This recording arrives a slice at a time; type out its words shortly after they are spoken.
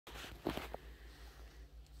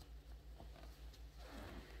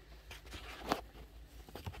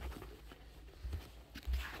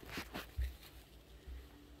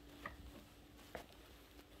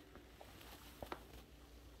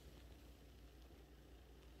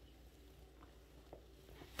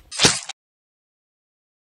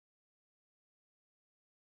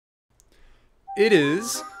It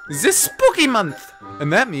is the spooky month!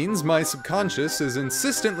 And that means my subconscious is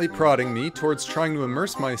insistently prodding me towards trying to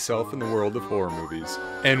immerse myself in the world of horror movies.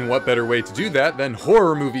 And what better way to do that than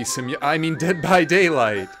horror movie Dead by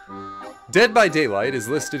Daylight! Dead by Daylight is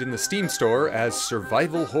listed in the Steam store as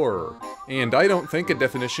survival horror, and I don't think a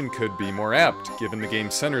definition could be more apt, given the game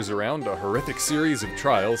centers around a horrific series of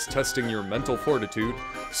trials testing your mental fortitude,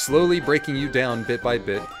 slowly breaking you down bit by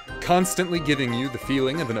bit, constantly giving you the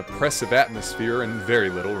feeling of an oppressive atmosphere and very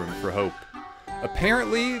little room for hope.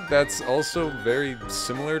 Apparently, that's also very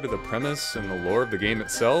similar to the premise and the lore of the game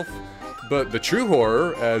itself, but the true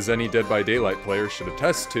horror, as any Dead by Daylight player should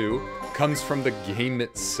attest to, comes from the game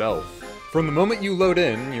itself. From the moment you load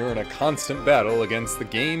in, you're in a constant battle against the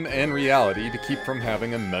game and reality to keep from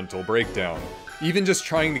having a mental breakdown. Even just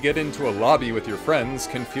trying to get into a lobby with your friends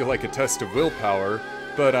can feel like a test of willpower,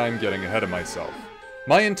 but I'm getting ahead of myself.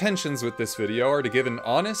 My intentions with this video are to give an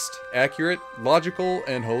honest, accurate, logical,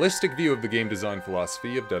 and holistic view of the game design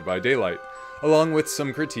philosophy of Dead by Daylight, along with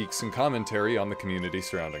some critiques and commentary on the community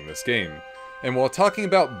surrounding this game. And while talking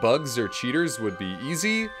about bugs or cheaters would be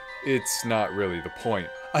easy, it's not really the point.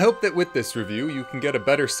 I hope that with this review you can get a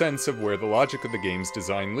better sense of where the logic of the game's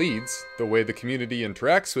design leads, the way the community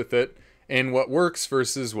interacts with it, and what works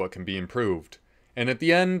versus what can be improved. And at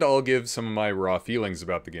the end, I'll give some of my raw feelings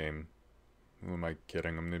about the game. Who am I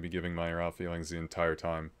kidding? I'm going to be giving my raw feelings the entire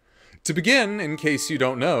time. To begin, in case you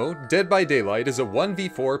don't know, Dead by Daylight is a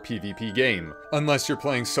 1v4 PvP game. Unless you're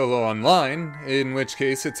playing solo online, in which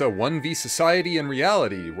case it's a 1v society in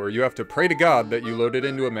reality, where you have to pray to God that you loaded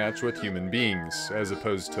into a match with human beings, as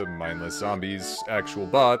opposed to mindless zombies, actual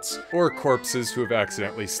bots, or corpses who have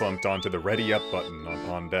accidentally slumped onto the ready up button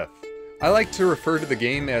upon death. I like to refer to the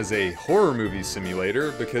game as a horror movie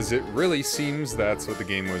simulator because it really seems that's what the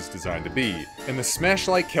game was designed to be, and the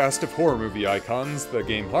Smash-like cast of horror movie icons the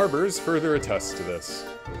game harbors further attest to this.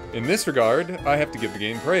 In this regard, I have to give the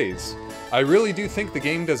game praise. I really do think the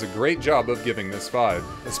game does a great job of giving this vibe,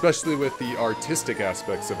 especially with the artistic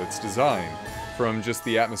aspects of its design, from just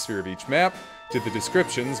the atmosphere of each map to the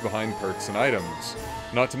descriptions behind perks and items.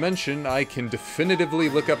 Not to mention, I can definitively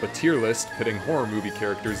look up a tier list pitting horror movie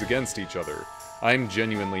characters against each other. I'm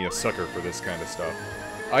genuinely a sucker for this kind of stuff.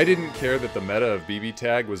 I didn't care that the meta of BB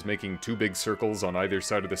Tag was making two big circles on either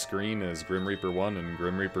side of the screen as Grim Reaper 1 and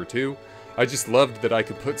Grim Reaper 2. I just loved that I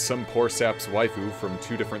could put some poor sap's waifu from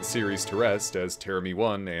two different series to rest as Terami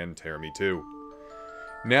 1 and Terami 2.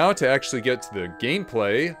 Now to actually get to the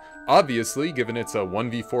gameplay, obviously, given it's a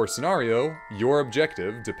 1v4 scenario, your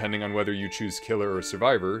objective, depending on whether you choose killer or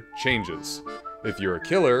survivor, changes. If you're a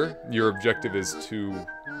killer, your objective is to,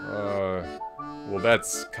 well,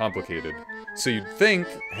 that's complicated. So you'd think,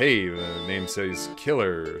 hey, the name says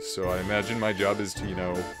killer, so I imagine my job is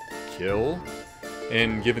to, kill?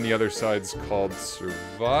 And given the other side's called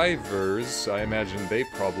survivors, I imagine they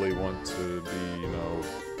probably want to be,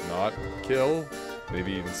 not kill?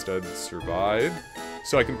 Maybe instead survive?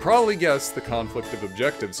 So I can probably guess the conflict of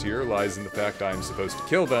objectives here lies in the fact I'm supposed to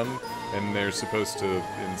kill them, and they're supposed to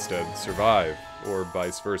instead survive, or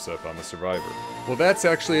vice versa if I'm a survivor. Well, that's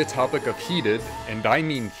actually a topic of heated, and I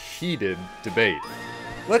mean heated, debate.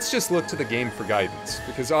 Let's just look to the game for guidance,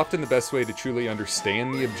 because often the best way to truly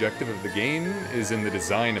understand the objective of the game is in the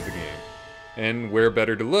design of the game. And where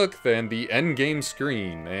better to look than the endgame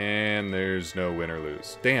screen, and there's no win or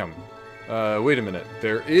lose. Damn. Wait a minute.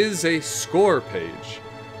 There is a score page.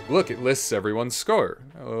 Look, it lists everyone's score.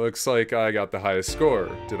 Looks like I got the highest score.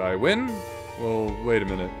 Did I win? Well, wait a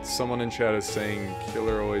minute. Someone in chat is saying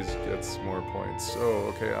killer always gets more points.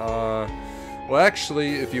 Oh, okay, well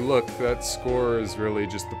actually, if you look, that score is really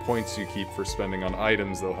just the points you keep for spending on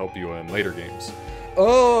items that'll help you in later games.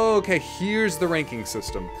 Oh, okay, here's the ranking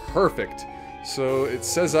system. Perfect. So it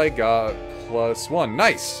says I got +1.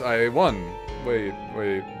 Nice, I won. Wait,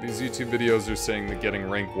 these YouTube videos are saying that getting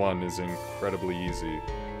rank 1 is incredibly easy.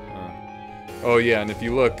 Oh yeah, and if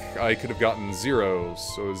you look, I could have gotten 0,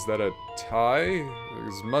 so is that a tie?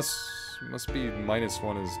 Because must be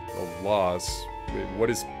 -1 is a loss. Wait,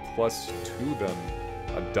 what is +2 then?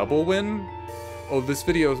 A double win? Oh, this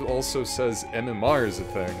video also says MMR is a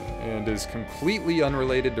thing, and is completely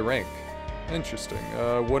unrelated to rank. Interesting.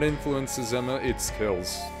 What influences Emma? It's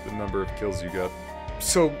kills. The number of kills you get.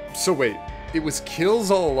 So wait. It was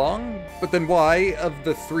kills all along? But then why, of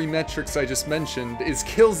the 3 metrics I just mentioned, is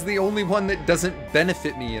kills the only one that doesn't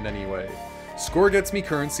benefit me in any way? Score gets me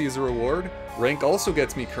currency as a reward, rank also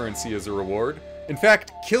gets me currency as a reward. In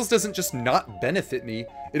fact, kills doesn't just not benefit me,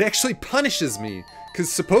 it actually punishes me,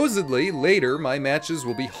 because supposedly, later, my matches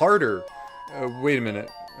will be harder. Wait a minute.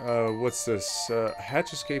 What's this?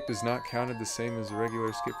 Hatch escape is not counted the same as a regular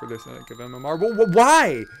escape for this of MMR. Well,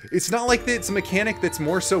 why? It's not like it's a mechanic that's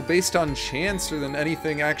more so based on chance than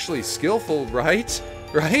anything actually skillful, right?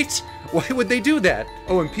 Right? Why would they do that?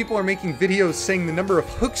 Oh, and people are making videos saying the number of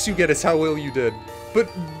hooks you get is how well you did. But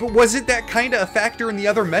was it that kind of a factor in the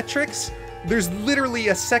other metrics? There's literally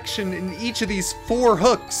a section in each of these 4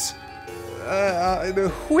 hooks.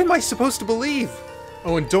 Who am I supposed to believe?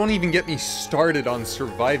 Oh, and don't even get me started on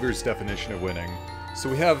Survivor's definition of winning. So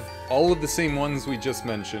we have all of the same ones we just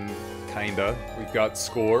mentioned, kinda. We've got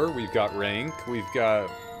score, we've got rank, we've got...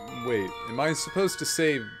 Wait, am I supposed to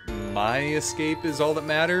say my escape is all that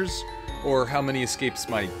matters? Or how many escapes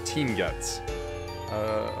my team gets?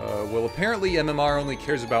 Well, apparently MMR only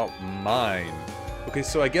cares about mine. Okay,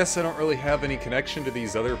 so I guess I don't really have any connection to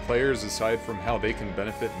these other players aside from how they can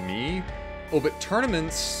benefit me. Oh, but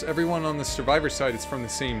tournaments, everyone on the Survivor side is from the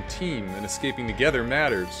same team, and escaping together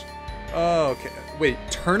matters. Oh, okay. Wait,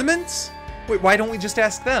 tournaments? Wait, why don't we just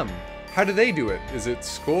ask them? How do they do it? Is it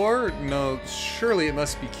score? No, surely it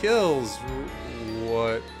must be kills.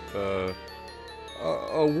 What the...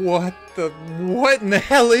 what in the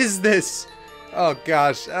hell is this? Oh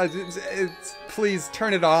gosh, please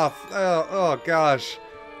turn it off. Oh gosh,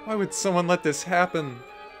 why would someone let this happen?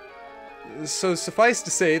 So suffice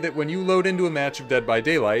to say that when you load into a match of Dead by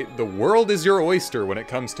Daylight, the world is your oyster when it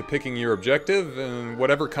comes to picking your objective, and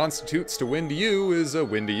whatever constitutes to win to you is a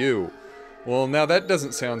win to you. Well, now that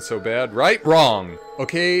doesn't sound so bad, right? Wrong!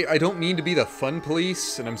 Okay, I don't mean to be the fun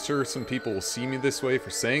police, and I'm sure some people will see me this way for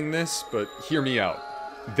saying this, but hear me out.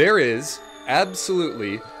 There is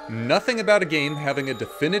absolutely nothing about a game having a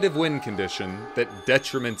definitive win condition that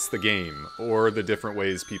detriments the game, or the different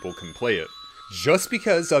ways people can play it. Just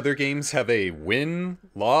because other games have a win,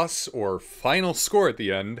 loss, or final score at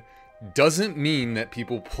the end, doesn't mean that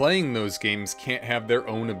people playing those games can't have their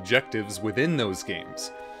own objectives within those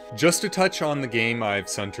games. Just to touch on the game I've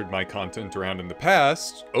centered my content around in the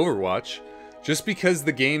past, Overwatch, just because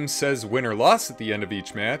the game says win or loss at the end of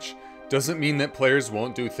each match, doesn't mean that players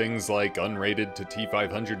won't do things like unrated to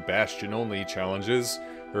T500 Bastion only challenges,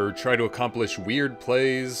 or try to accomplish weird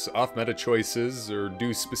plays, off-meta choices, or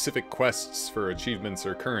do specific quests for achievements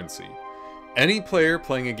or currency. Any player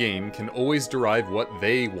playing a game can always derive what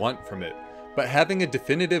they want from it, but having a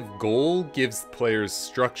definitive goal gives players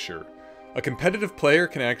structure. A competitive player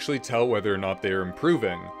can actually tell whether or not they are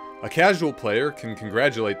improving. A casual player can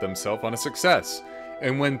congratulate themselves on a success.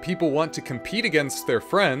 And when people want to compete against their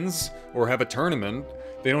friends, or have a tournament,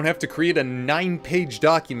 they don't have to create a 9-page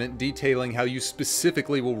document detailing how you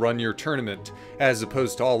specifically will run your tournament, as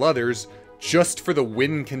opposed to all others, just for the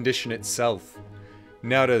win condition itself.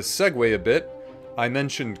 Now to segue a bit, I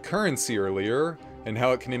mentioned currency earlier, and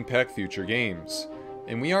how it can impact future games.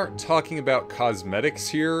 And we aren't talking about cosmetics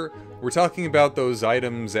here, we're talking about those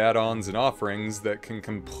items, add-ons, and offerings that can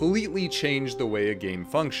completely change the way a game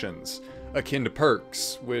functions, akin to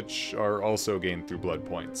perks, which are also gained through blood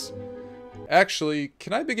points. Actually,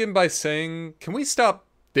 can I begin by saying, can we stop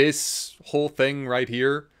this whole thing right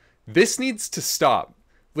here? This needs to stop.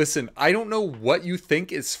 Listen, I don't know what you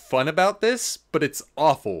think is fun about this, but it's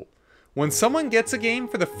awful. When someone gets a game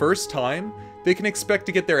for the first time, they can expect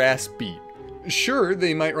to get their ass beat. Sure,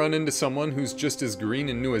 they might run into someone who's just as green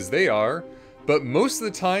and new as they are, but most of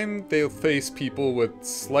the time they'll face people with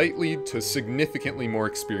slightly to significantly more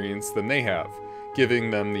experience than they have,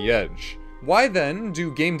 giving them the edge. Why then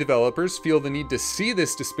do game developers feel the need to see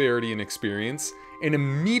this disparity in experience and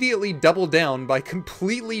immediately double down by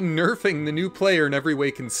completely nerfing the new player in every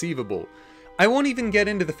way conceivable? I won't even get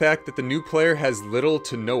into the fact that the new player has little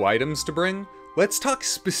to no items to bring. Let's talk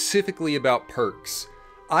specifically about perks.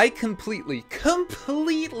 I completely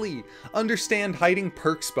understand hiding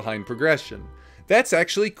perks behind progression. That's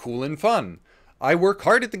actually cool and fun. I work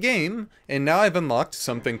hard at the game, and now I've unlocked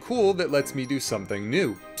something cool that lets me do something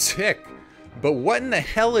new. Sick. But what in the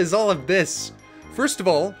hell is all of this? First of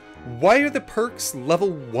all, why are the perks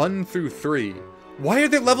level 1 through 3? Why are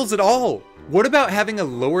there levels at all? What about having a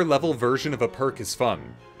lower level version of a perk is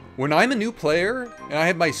fun? When I'm a new player, and I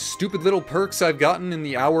have my stupid little perks I've gotten in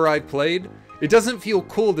the hour I've played, it doesn't feel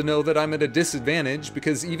cool to know that I'm at a disadvantage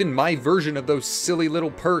because even my version of those silly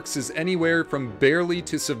little perks is anywhere from barely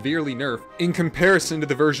to severely nerfed in comparison to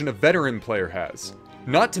the version a veteran player has.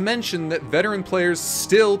 Not to mention that veteran players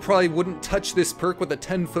still probably wouldn't touch this perk with a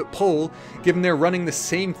 10-foot pole, given they're running the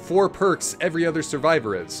same 4 perks every other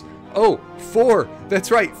survivor is. Oh, 4!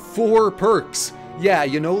 That's right, 4 perks! Yeah,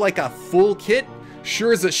 you know, like a full kit?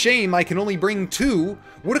 Sure is a shame I can only bring 2.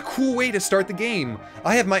 What a cool way to start the game!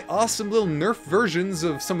 I have my awesome little nerf versions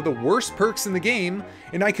of some of the worst perks in the game,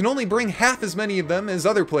 and I can only bring half as many of them as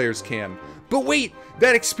other players can. But wait,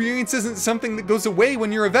 that experience isn't something that goes away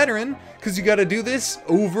when you're a veteran, because you gotta do this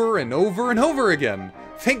over and over and over again.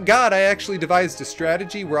 Thank God I actually devised a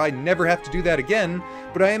strategy where I never have to do that again,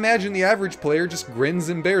 but I imagine the average player just grins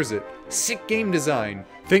and bears it. Sick game design.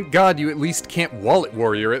 Thank God you at least can't wallet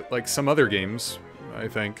warrior it like some other games, I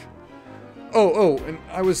think. Oh, and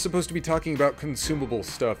I was supposed to be talking about consumable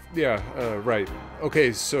stuff. Yeah, right.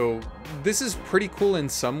 Okay, so this is pretty cool in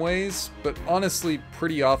some ways, but honestly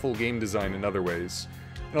pretty awful game design in other ways.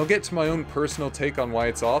 And I'll get to my own personal take on why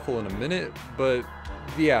it's awful in a minute, but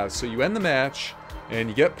yeah, so you end the match, and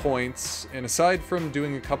you get points, and aside from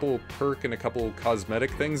doing a couple perk and a couple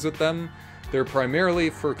cosmetic things with them, they're primarily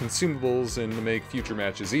for consumables and to make future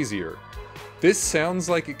matches easier. This sounds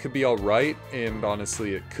like it could be alright, and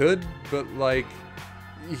honestly it could, but like,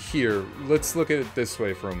 here, let's look at it this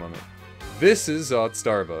way for a moment. This is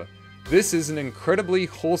Ottstarva. This is an incredibly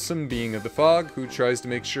wholesome being of the fog who tries to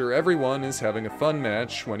make sure everyone is having a fun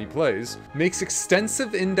match when he plays, makes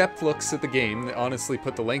extensive in-depth looks at the game that honestly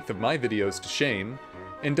put the length of my videos to shame,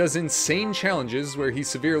 and does insane challenges where he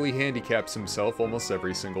severely handicaps himself almost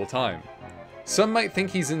every single time. Some might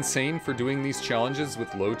think he's insane for doing these challenges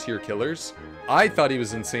with low-tier killers. I thought he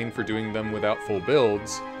was insane for doing them without full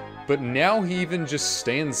builds, but now he even just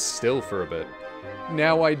stands still for a bit.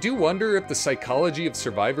 Now, I do wonder if the psychology of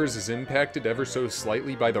survivors is impacted ever so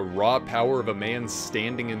slightly by the raw power of a man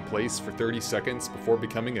standing in place for 30 seconds before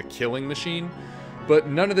becoming a killing machine, but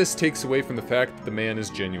none of this takes away from the fact that the man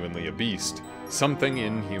is genuinely a beast. Something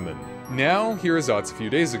inhuman. Now, here is Otts a few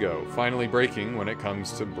days ago, finally breaking when it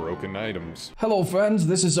comes to broken items. Hello friends,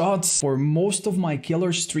 this is Otts. For most of my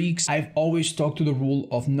killer streaks, I've always stuck to the rule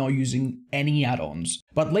of not using any add-ons.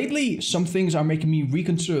 But lately, some things are making me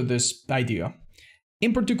reconsider this idea.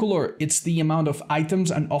 In particular, it's the amount of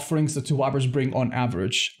items and offerings that survivors bring on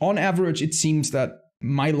average. On average, it seems that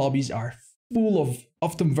my lobbies are full of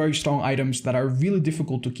often very strong items that are really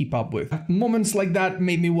difficult to keep up with. Moments like that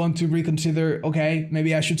made me want to reconsider, okay,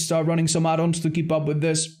 maybe I should start running some add-ons to keep up with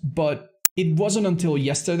this, but it wasn't until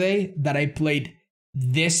yesterday that I played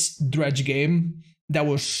this dredge game that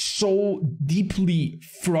was so deeply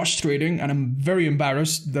frustrating, and I'm very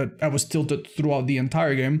embarrassed that I was tilted throughout the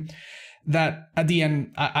entire game, that at the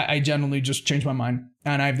end, I genuinely just changed my mind.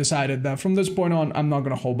 And I've decided that from this point on, I'm not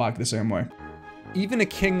gonna hold back the same way. Even a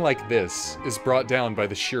king like this is brought down by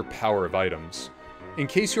the sheer power of items. In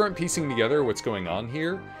case you aren't piecing together what's going on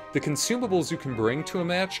here, the consumables you can bring to a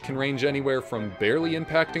match can range anywhere from barely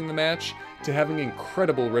impacting the match to having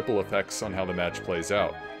incredible ripple effects on how the match plays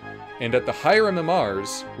out. And at the higher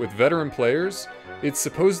MMRs, with veteran players, it's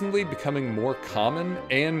supposedly becoming more common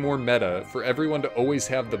and more meta for everyone to always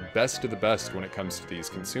have the best of the best when it comes to these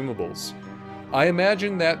consumables. I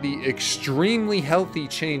imagine that the extremely healthy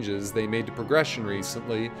changes they made to progression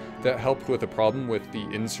recently that helped with a problem with the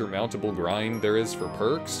insurmountable grind there is for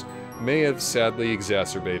perks may have sadly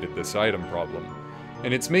exacerbated this item problem.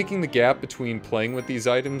 And it's making the gap between playing with these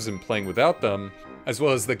items and playing without them, as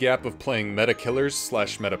well as the gap of playing meta killers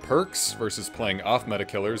slash meta perks versus playing off meta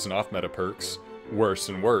killers and off meta perks, worse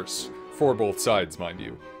and worse, for both sides, mind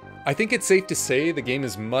you. I think it's safe to say the game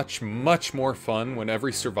is much, much more fun when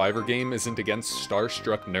every survivor game isn't against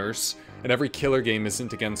Starstruck Nurse, and every killer game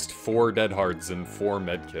isn't against 4 Deadhards and 4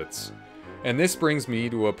 medkits. And this brings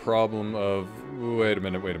me to a problem of... wait a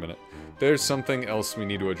minute. There's something else we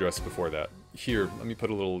need to address before that. Here, let me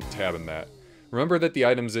put a little tab in that. Remember that the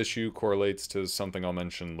items issue correlates to something I'll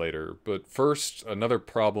mention later, but first, another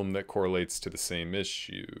problem that correlates to the same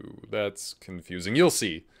issue. That's confusing. You'll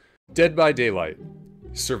see. Dead by Daylight.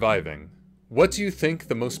 Surviving. What do you think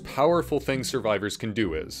the most powerful thing survivors can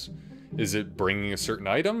do is? Is it bringing a certain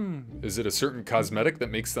item? Is it a certain cosmetic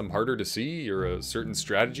that makes them harder to see, or a certain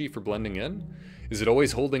strategy for blending in? Is it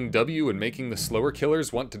always holding W and making the slower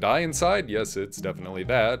killers want to die inside? Yes, it's definitely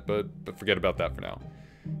that, but forget about that for now.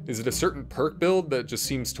 Is it a certain perk build that just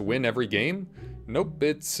seems to win every game? Nope,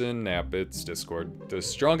 it's an app, it's Discord. The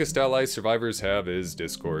strongest ally survivors have is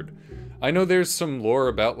Discord. I know there's some lore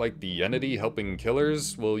about like the entity helping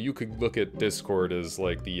killers. Well, you could look at Discord as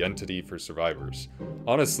like the entity for survivors.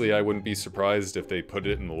 Honestly, I wouldn't be surprised if they put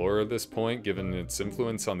it in the lore at this point, given its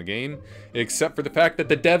influence on the game, except for the fact that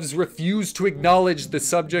the devs refuse to acknowledge the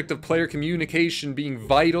subject of player communication being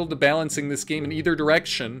vital to balancing this game in either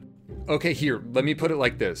direction. Okay, here, let me put it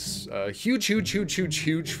like this. A huge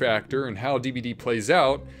factor in how DBD plays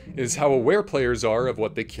out is how aware players are of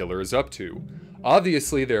what the killer is up to.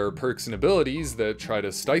 Obviously, there are perks and abilities that try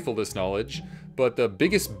to stifle this knowledge, but the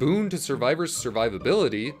biggest boon to survivors'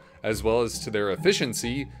 survivability, as well as to their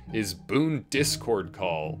efficiency, is Boon Discord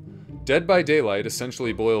Call. Dead by Daylight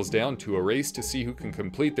essentially boils down to a race to see who can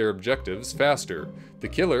complete their objectives faster, the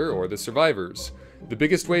killer or the survivors. The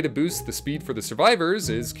biggest way to boost the speed for the survivors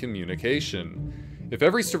is communication. If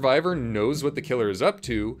every survivor knows what the killer is up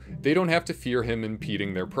to, they don't have to fear him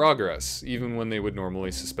impeding their progress, even when they would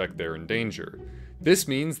normally suspect they're in danger. This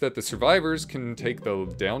means that the survivors can take the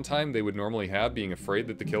downtime they would normally have being afraid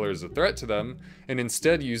that the killer is a threat to them, and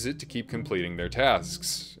instead use it to keep completing their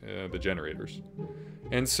tasks, the generators.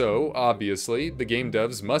 And so, obviously, the game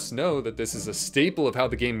devs must know that this is a staple of how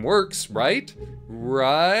the game works, right?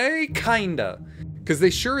 Right? Kinda. Because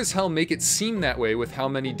they sure as hell make it seem that way with how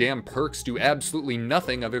many damn perks do absolutely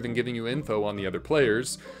nothing other than giving you info on the other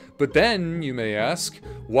players. But then, you may ask,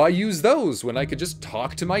 why use those when I could just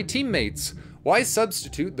talk to my teammates? Why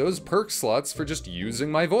substitute those perk slots for just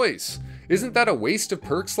using my voice? Isn't that a waste of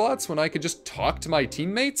perk slots when I could just talk to my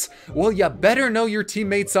teammates? Well, you better know your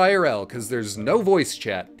teammates IRL, because there's no voice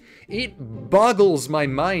chat. It boggles my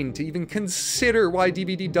mind to even consider why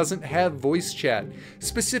DBD doesn't have voice chat,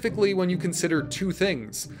 specifically when you consider two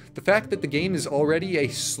things. The fact that the game is already a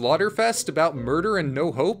slaughterfest about murder and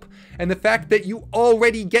no hope, and the fact that you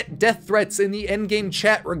already get death threats in the endgame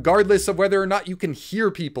chat regardless of whether or not you can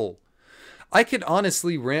hear people. I could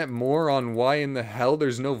honestly rant more on why in the hell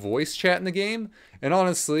there's no voice chat in the game, and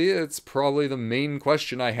honestly, it's probably the main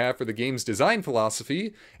question I have for the game's design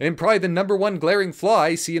philosophy, and probably the #1 glaring flaw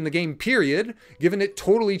I see in the game period, given it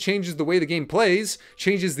totally changes the way the game plays,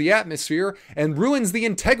 changes the atmosphere, and ruins the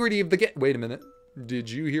integrity of the game. Wait a minute, did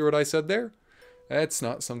you hear what I said there? That's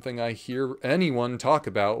not something I hear anyone talk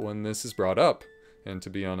about when this is brought up, and to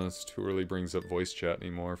be honest, who really brings up voice chat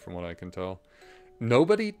anymore from what I can tell?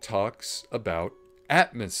 Nobody talks about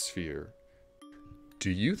atmosphere.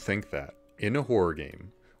 Do you think that, in a horror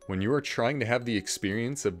game, when you are trying to have the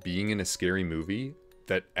experience of being in a scary movie,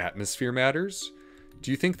 that atmosphere matters?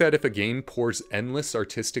 Do you think that if a game pours endless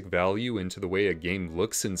artistic value into the way a game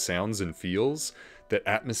looks and sounds and feels, that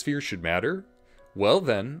atmosphere should matter? Well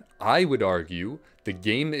then, I would argue the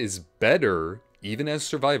game is better, even as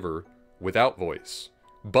Survivor, without voice.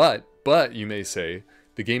 But, you may say,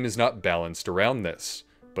 the game is not balanced around this.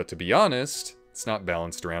 But to be honest, it's not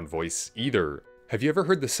balanced around voice either. Have you ever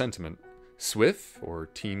heard the sentiment, SWIF, or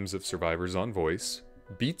Teams of Survivors on Voice,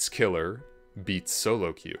 beats killer, beats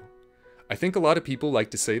solo queue? I think a lot of people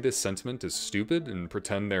like to say this sentiment is stupid and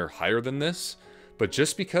pretend they're higher than this, but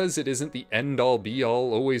just because it isn't the end-all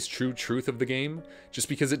be-all always true truth of the game, just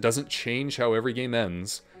because it doesn't change how every game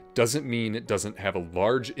ends, doesn't mean it doesn't have a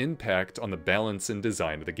large impact on the balance and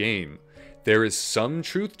design of the game. There is some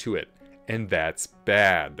truth to it, and that's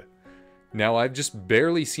bad. Now, I've just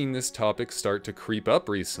barely seen this topic start to creep up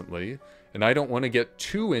recently, and I don't want to get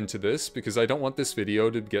too into this because I don't want this video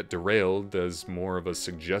to get derailed as more of a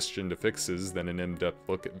suggestion to fixes than an in-depth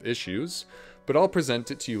look at issues, but I'll present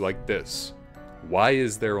it to you like this. Why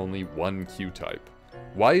is there only one queue type?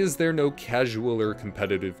 Why is there no casual or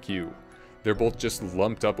competitive queue? They're both just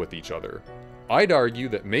lumped up with each other. I'd argue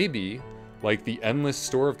that maybe, like the endless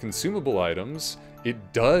store of consumable items,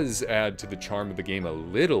 it does add to the charm of the game a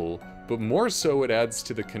little, but more so it adds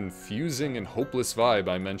to the confusing and hopeless vibe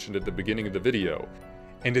I mentioned at the beginning of the video.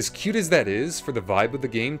 And as cute as that is for the vibe of the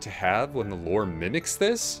game to have when the lore mimics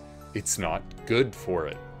this, it's not good for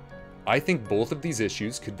it. I think both of these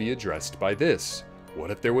issues could be addressed by this. What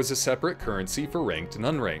if there was a separate currency for ranked and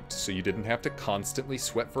unranked, so you didn't have to constantly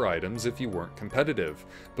sweat for items if you weren't competitive,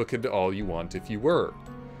 but could all you want if you were?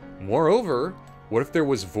 Moreover, what if there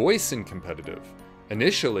was voice in competitive?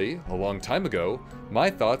 Initially, a long time ago, my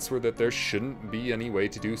thoughts were that there shouldn't be any way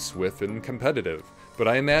to do SWIF in competitive, but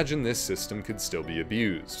I imagine this system could still be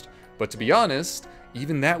abused. But to be honest,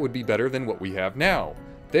 even that would be better than what we have now.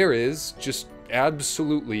 There is just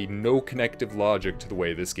absolutely no connective logic to the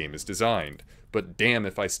way this game is designed, but damn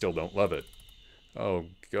if I still don't love it. Oh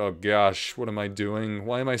gosh, what am I doing?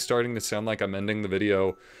 Why am I starting to sound like I'm ending the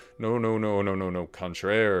video? No,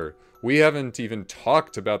 contraire. We haven't even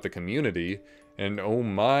talked about the community, and oh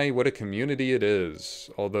my, what a community it is.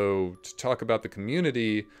 Although, to talk about the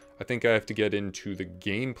community, I think I have to get into the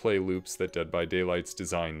gameplay loops that Dead by Daylight's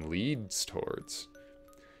design leads towards.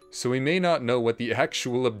 So we may not know what the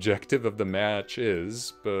actual objective of the match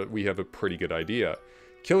is, but we have a pretty good idea.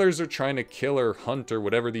 Killers are trying to kill or hunt or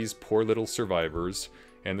whatever these poor little survivors,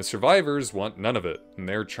 and the survivors want none of it, and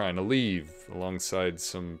they're trying to leave, alongside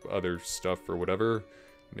some other stuff or whatever.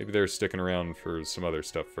 Maybe they're sticking around for some other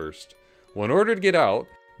stuff first. Well, in order to get out,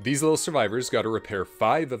 these little survivors gotta repair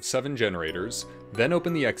 5 of 7 generators, then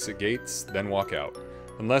open the exit gates, then walk out.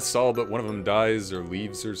 unless all but one of them dies or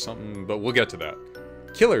leaves or something, but we'll get to that.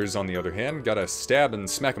 Killers, on the other hand, gotta stab and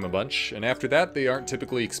smack them a bunch, and after that they aren't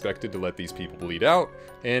typically expected to let these people bleed out,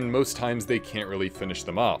 and most times they can't really finish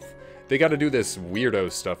them off. They gotta do this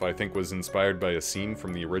weirdo stuff I think was inspired by a scene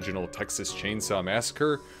from the original Texas Chainsaw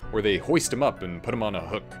Massacre, where they hoist them up and put them on a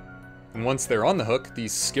hook. And once they're on the hook,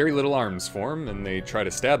 these scary little arms form, and they try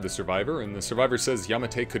to stab the survivor, and the survivor says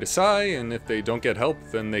Yamate Kudasai, and if they don't get help,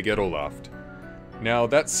 then they get Olafed. Now,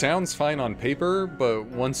 that sounds fine on paper, but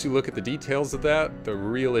once you look at the details of that, the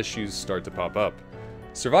real issues start to pop up.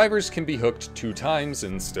 Survivors can be hooked 2 times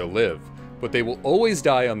and still live, but they will always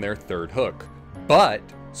die on their 3rd hook. But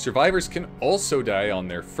survivors can also die on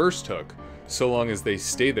their 1st hook, so long as they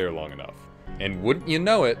stay there long enough. And wouldn't you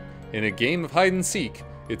know it, in a game of hide and seek,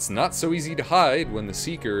 it's not so easy to hide when the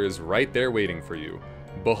seeker is right there waiting for you.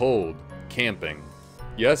 Behold, camping.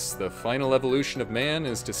 Yes, the final evolution of man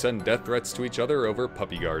is to send death threats to each other over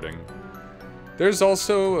puppy guarding. There's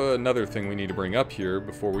also another thing we need to bring up here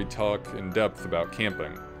before we talk in depth about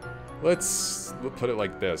camping. Let's put it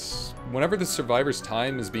like this. Whenever the survivor's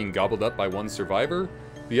time is being gobbled up by one survivor,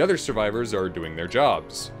 the other survivors are doing their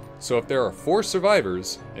jobs. So if there are 4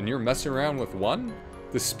 survivors and you're messing around with one,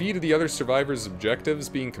 the speed of the other survivors' objectives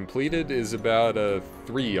being completed is about a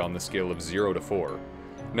 3 on the scale of 0 to 4.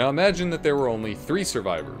 Now imagine that there were only 3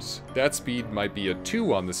 survivors. That speed might be a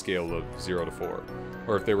 2 on the scale of 0 to 4.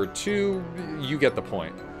 Or if there were 2, you get the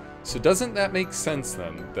point. So doesn't that make sense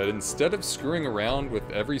then, that instead of screwing around with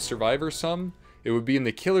every survivor some, it would be in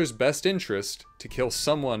the killer's best interest to kill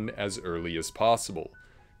someone as early as possible?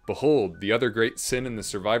 Behold, the other great sin in the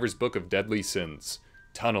survivor's book of deadly sins,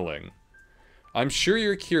 tunneling. I'm sure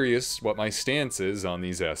you're curious what my stance is on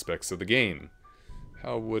these aspects of the game.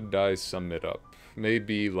 How would I sum it up?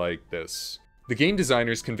 Maybe like this. The game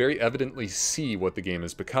designers can very evidently see what the game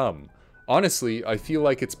has become. Honestly, I feel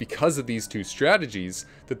like it's because of these 2 strategies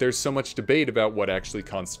that there's so much debate about what actually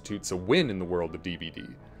constitutes a win in the world of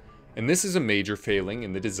DBD. And this is a major failing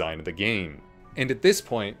in the design of the game. And at this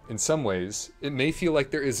point, in some ways, it may feel like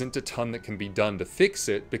there isn't a ton that can be done to fix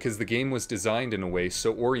it because the game was designed in a way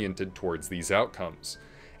so oriented towards these outcomes.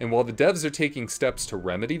 And while the devs are taking steps to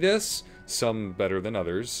remedy this, some better than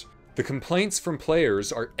others, the complaints from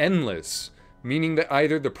players are endless, meaning that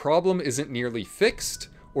either the problem isn't nearly fixed,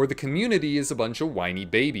 or the community is a bunch of whiny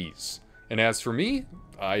babies. And as for me,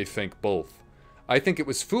 I think both. I think it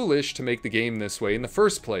was foolish to make the game this way in the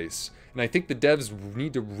first place, and I think the devs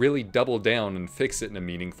need to really double down and fix it in a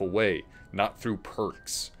meaningful way, not through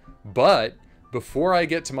perks. But, before I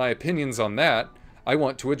get to my opinions on that, I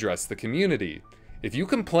want to address the community. If you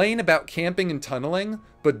complain about camping and tunneling,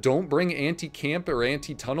 but don't bring anti-camp or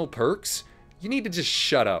anti-tunnel perks, you need to just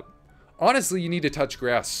shut up. Honestly, you need to touch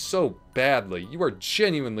grass so badly. You are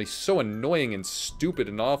genuinely so annoying and stupid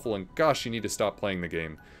and awful, and gosh, you need to stop playing the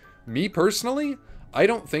game. Me personally, I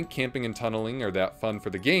don't think camping and tunneling are that fun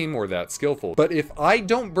for the game or that skillful. But if I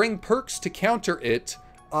don't bring perks to counter it,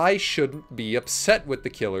 I shouldn't be upset with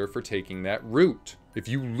the killer for taking that route. If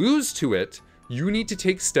you lose to it, you need to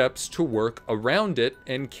take steps to work around it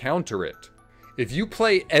and counter it. If you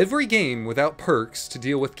play every game without perks to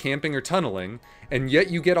deal with camping or tunneling, and yet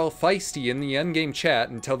you get all feisty in the endgame chat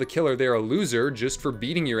and tell the killer they're a loser just for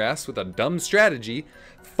beating your ass with a dumb strategy,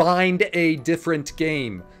 find a different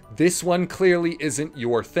game. This one clearly isn't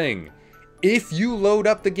your thing. If you load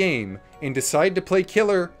up the game and decide to play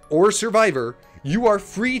killer or survivor, you are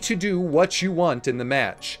free to do what you want in the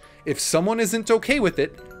match. If someone isn't okay with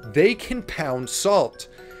it, they can pound salt.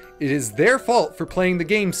 It is their fault for playing the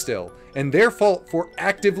game still, and their fault for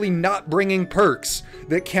actively not bringing perks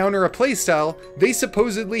that counter a playstyle they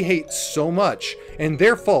supposedly hate so much, and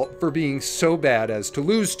their fault for being so bad as to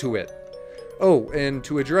lose to it. Oh, and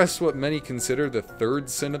to address what many consider the 3rd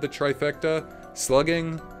sin of the trifecta,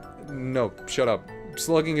 slugging? No, shut up.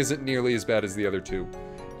 Slugging isn't nearly as bad as the other 2.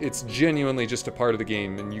 It's genuinely just a part of the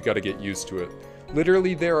game, and you gotta get used to it.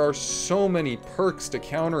 Literally, there are so many perks to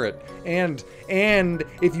counter it, and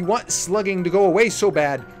if you want slugging to go away so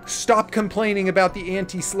bad, stop complaining about the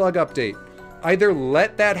anti-slug update. Either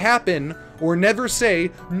let that happen, or never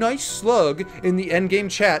say, "nice slug," in the endgame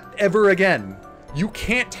chat ever again. You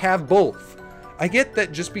can't have both. I get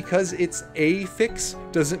that just because it's a fix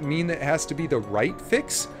doesn't mean that it has to be the right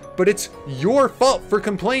fix, but it's your fault for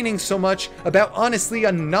complaining so much about honestly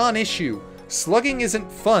a non-issue. Slugging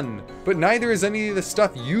isn't fun, but neither is any of the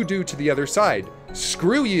stuff you do to the other side.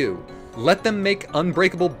 Screw you! Let them make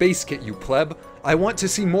Unbreakable Base Kit, you pleb. I want to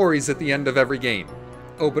see Moris at the end of every game.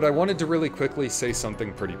 Oh, but I wanted to really quickly say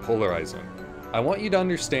something pretty polarizing. I want you to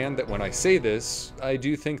understand that when I say this, I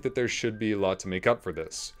do think that there should be a lot to make up for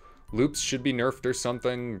this. Loops should be nerfed or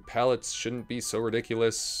something, pallets shouldn't be so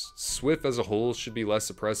ridiculous, Swift as a whole should be less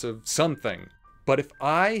oppressive, something. But if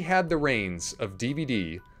I had the reins of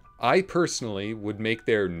DBD, I personally would make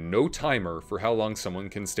there no timer for how long someone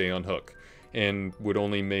can stay on hook, and would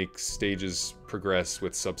only make stages progress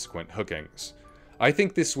with subsequent hookings. I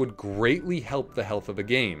think this would greatly help the health of the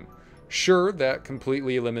game. Sure, that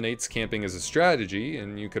completely eliminates camping as a strategy,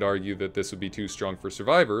 and you could argue that this would be too strong for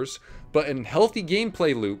survivors, but in healthy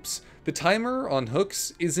gameplay loops, the timer on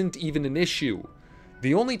hooks isn't even an issue.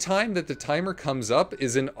 The only time that the timer comes up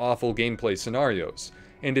is in awful gameplay scenarios,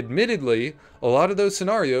 and admittedly, a lot of those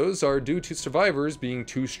scenarios are due to survivors being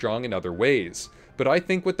too strong in other ways, but I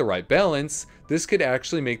think with the right balance, this could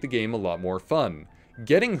actually make the game a lot more fun.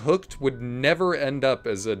 Getting hooked would never end up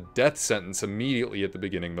as a death sentence immediately at the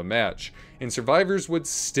beginning of a match, and survivors would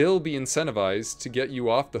still be incentivized to get you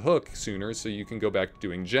off the hook sooner so you can go back to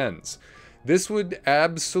doing gens. This would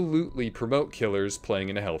absolutely promote killers playing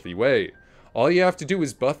in a healthy way. All you have to do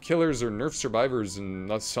is buff killers or nerf survivors in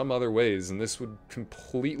some other ways, and this would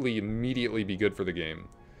completely immediately be good for the game.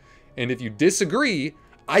 And if you disagree,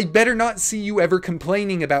 I better not see you ever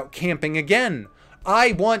complaining about camping again.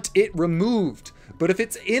 I want it removed. But if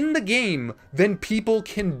it's in the game, then people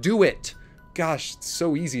can do it. Gosh, it's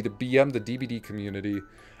so easy to BM the DBD community.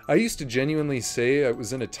 I used to genuinely say I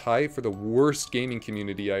was in a tie for the worst gaming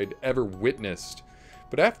community I'd ever witnessed.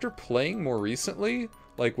 But after playing more recently,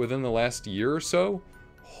 like within the last year or so,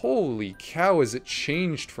 holy cow has it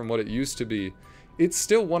changed from what it used to be. It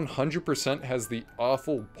still 100% has the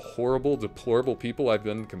awful, horrible, deplorable people I've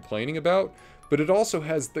been complaining about, but it also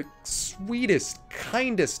has the sweetest,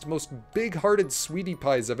 kindest, most big-hearted sweetie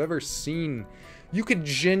pies I've ever seen. You could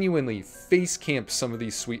genuinely face camp some of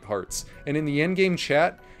these sweethearts, and in the endgame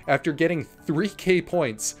chat, after getting 3k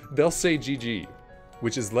points, they'll say GG.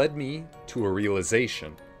 Which has led me to a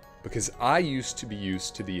realization, because I used to be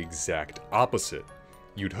used to the exact opposite.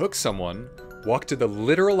 You'd hook someone, walk to the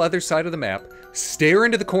literal other side of the map, stare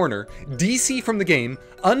into the corner, DC from the game,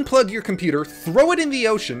 unplug your computer, throw it in the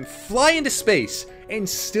ocean, fly into space, and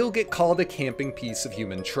still get called a camping piece of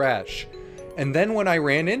human trash. And then when I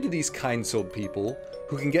ran into these kind-souled people,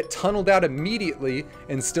 who can get tunneled out immediately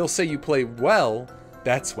and still say you play well,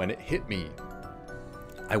 that's when it hit me.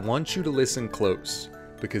 I want you to listen close,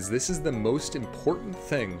 because this is the most important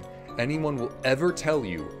thing anyone will ever tell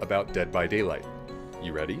you about Dead by Daylight.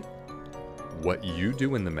 You ready? What you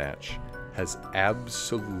do in the match has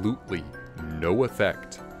absolutely no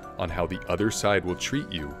effect on how the other side will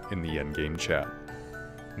treat you in the endgame chat.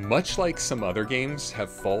 Much like some other games have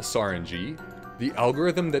false RNG, the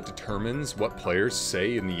algorithm that determines what players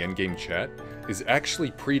say in the endgame chat is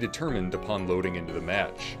actually predetermined upon loading into the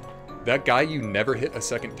match. That guy you never hit a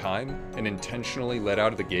second time and intentionally let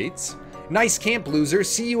out of the gates? Nice camp, loser,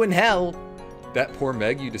 see you in hell! That poor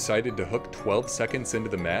Meg you decided to hook 12 seconds into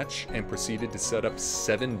the match and proceeded to set up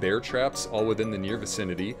 7 bear traps all within the near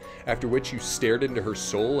vicinity, after which you stared into her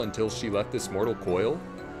soul until she left this mortal coil?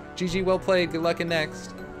 GG, well played, good luck in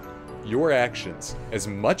next. Your actions, as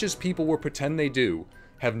much as people will pretend they do,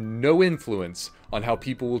 have no influence on how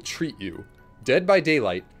people will treat you. Dead by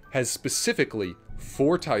Daylight has specifically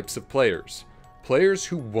 4 types of players. Players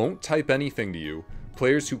who won't type anything to you,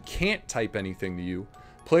 players who can't type anything to you,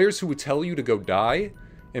 players who would tell you to go die,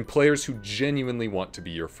 and players who genuinely want to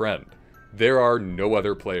be your friend. There are no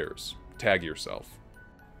other players. Tag yourself.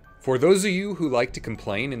 For those of you who like to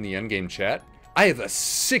complain in the endgame chat, I have a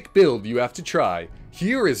sick build you have to try.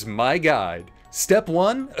 Here is my guide. Step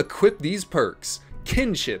 1, equip these perks.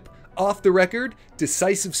 Kinship, off the record,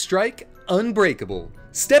 decisive strike, unbreakable.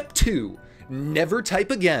 Step 2, never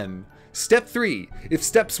type again. Step 3, if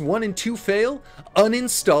steps 1 and 2 fail,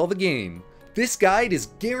 uninstall the game. This guide is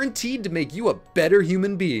guaranteed to make you a better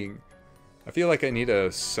human being. I feel like I need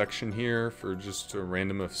a section here for just a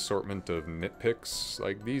random assortment of nitpicks.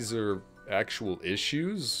 Like, these are actual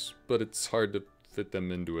issues, but it's hard to fit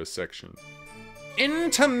them into a section.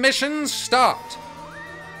 Intermission start!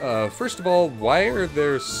 First of all, why are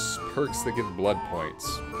there perks that give blood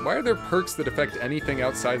points? Why are there perks that affect anything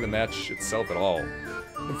outside the match itself at all?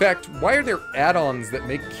 In fact, why are there add-ons that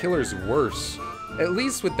make killers worse? At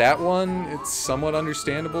least with that one, it's somewhat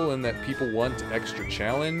understandable in that people want extra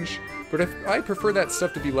challenge, but I prefer that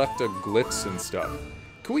stuff to be left to glyphs and stuff.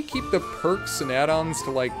 Can we keep the perks and add-ons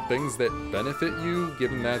to, like, things that benefit you,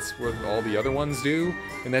 given that's what all the other ones do,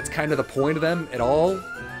 and that's kind of the point of them at all?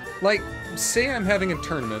 Like, say I'm having a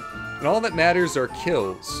tournament, and all that matters are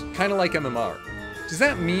kills, kind of like MMR. Does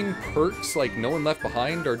that mean perks like No One Left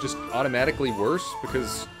Behind are just automatically worse?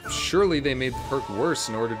 Because surely they made the perk worse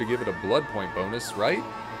in order to give it a blood point bonus, right?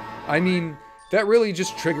 I mean, That really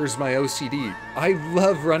just triggers my OCD. I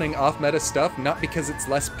love running off-meta stuff, not because it's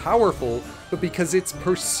less powerful, but because it's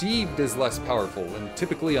perceived as less powerful and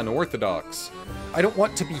typically unorthodox. I don't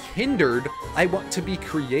want to be hindered, I want to be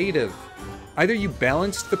creative. Either you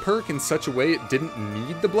balanced the perk in such a way it didn't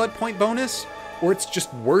need the blood point bonus, or it's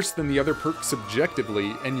just worse than the other perks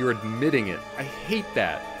subjectively and you're admitting it. I hate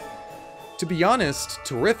that. To be honest,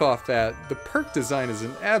 to riff off that, the perk design is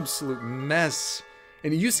an absolute mess.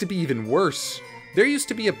 And it used to be even worse. There used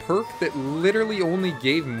to be a perk that literally only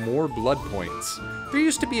gave more blood points. There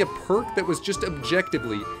used to be a perk that was just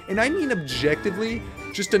objectively, and I mean objectively,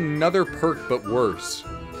 just another perk but worse.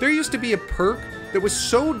 There used to be a perk that was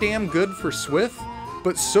so damn good for Swift,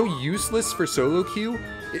 but so useless for solo queue,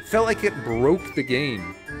 it felt like it broke the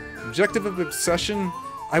game. Objective of Obsession,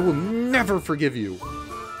 I will never forgive you.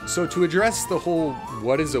 So to address the whole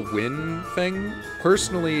what is a win thing,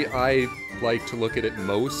 personally I like to look at it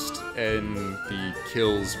most in the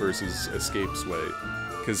kills versus escapes way,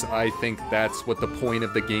 because I think that's what the point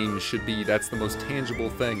of the game should be. That's the most tangible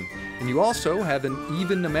thing. And you also have an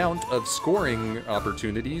even amount of scoring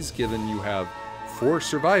opportunities given you have 4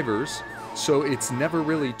 survivors, so it's never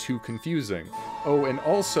really too confusing. Oh, and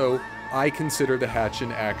also, I consider the hatch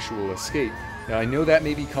an actual escape. Now, I know that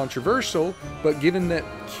may be controversial, but given that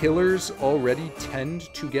killers already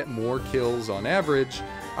tend to get more kills on average,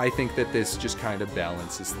 I think that this just kind of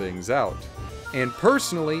balances things out. And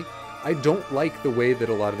personally, I don't like the way that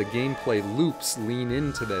a lot of the gameplay loops lean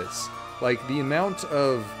into this. Like, the amount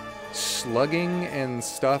of slugging and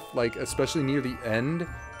stuff, like, especially near the end,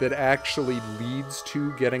 that actually leads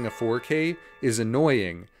to getting a 4K is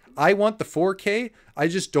annoying. I want the 4K, I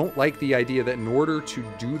just don't like the idea that in order to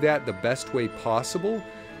do that the best way possible,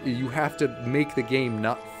 you have to make the game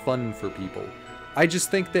not fun for people. I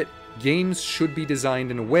just think that games should be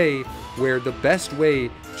designed in a way where the best way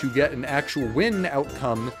to get an actual win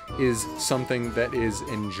outcome is something that is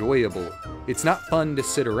enjoyable. It's not fun to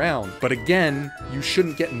sit around, but again, you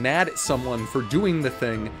shouldn't get mad at someone for doing the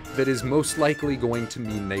thing that is most likely going to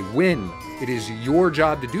mean they win. It is your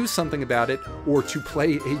job to do something about it or to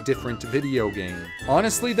play a different video game.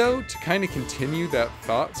 Honestly though, to kind of continue that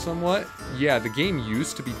thought somewhat, yeah, the game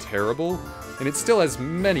used to be terrible, and it still has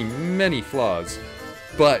many flaws.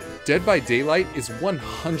 But Dead by Daylight is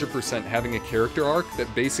 100% having a character arc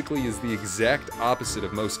that basically is the exact opposite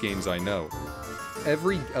of most games I know.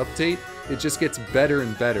 Every update, it just gets better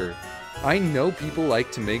and better. I know people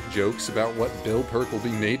like to make jokes about what build perk will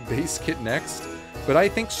be made base kit next, but I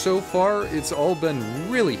think so far it's all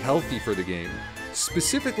been really healthy for the game.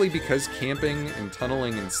 Specifically because camping and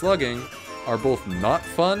tunneling and slugging are both not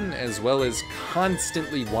fun as well as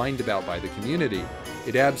constantly whined about by the community.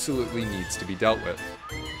 It absolutely needs to be dealt with.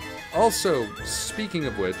 Also, speaking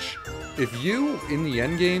of which, if you, in the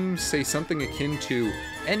endgame, say something akin to,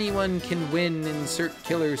 anyone can win, insert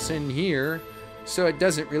killer sin here, so it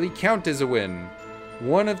doesn't really count as a win,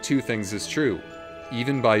 one of two things is true,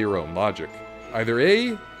 even by your own logic. Either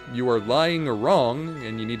A, you are lying or wrong,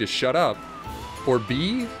 and you need to shut up, or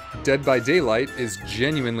B, Dead by Daylight is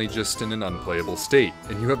genuinely just in an unplayable state,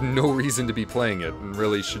 and you have no reason to be playing it, and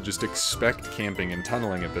really should just expect camping and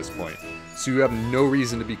tunneling at this point. So you have no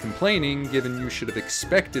reason to be complaining, given you should have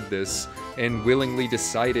expected this, and willingly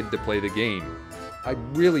decided to play the game. I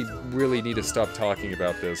really need to stop talking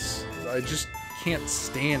about this. I just can't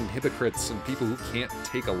stand hypocrites and people who can't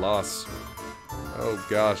take a loss. Oh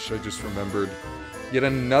gosh, I just remembered. Yet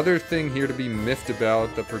another thing here to be miffed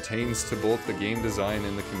about that pertains to both the game design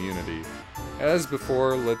and the community. As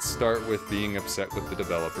before, let's start with being upset with the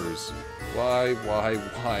developers. Why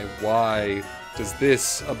does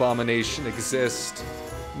this abomination exist?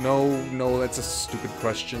 No, that's a stupid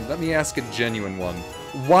question. Let me ask a genuine one.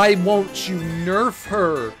 Why won't you nerf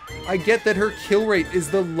her? I get that her kill rate is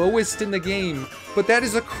the lowest in the game, but that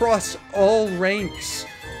is across all ranks.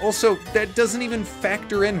 Also, that doesn't even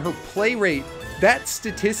factor in her play rate. That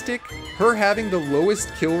statistic, her having the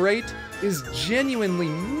lowest kill rate, is genuinely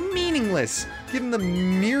meaningless, given the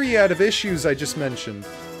myriad of issues I just mentioned.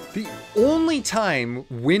 The only time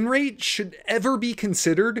win rate should ever be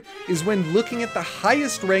considered is when looking at the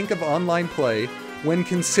highest rank of online play, when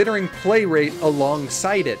considering play rate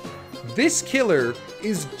alongside it. This killer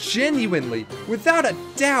is genuinely, without a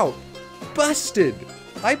doubt, busted.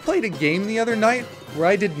 I played a game the other night where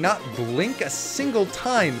I did not blink a single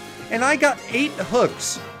time, and I got 8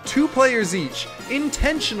 hooks, 2 players each,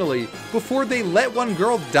 intentionally, before they let one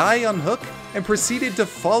girl die on hook, and proceeded to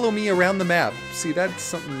follow me around the map. See, that's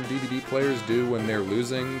something DVD players do when they're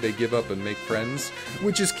losing. They give up and make friends,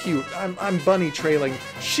 which is cute. I'm bunny trailing.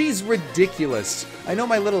 She's ridiculous. I know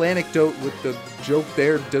my little anecdote with the joke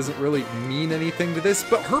there doesn't really mean anything to this,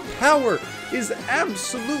 but her power is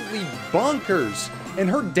absolutely bonkers. And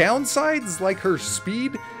her downsides, like her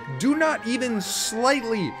speed, do not even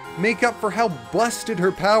slightly make up for how busted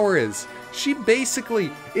her power is. She basically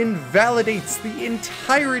invalidates the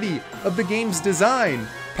entirety of the game's design.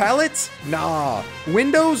 Pallets? Nah.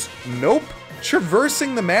 Windows? Nope.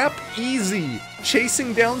 Traversing the map? Easy.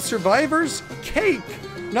 Chasing down survivors? Cake.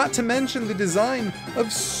 Not to mention the design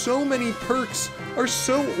of so many perks are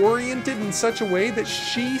so oriented in such a way that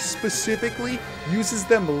she specifically uses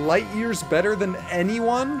them light years better than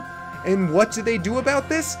anyone. And what do they do about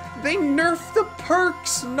this? They nerf the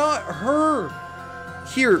perks, not her.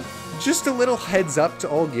 Here, just a little heads up to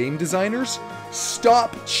all game designers.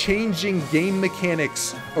 Stop changing game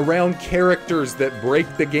mechanics around characters that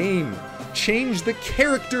break the game. Change the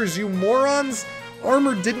characters, you morons!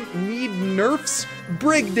 Armor didn't need nerfs,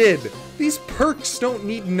 Brig did! These perks don't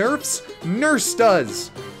need nerfs, Nurse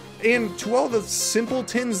does! And to all the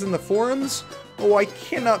simpletons in the forums, oh, I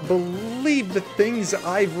cannot believe the things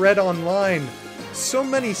I've read online. So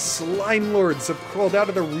many slime lords have crawled out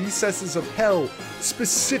of the recesses of hell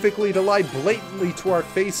specifically to lie blatantly to our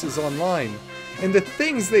faces online. And the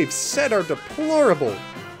things they've said are deplorable.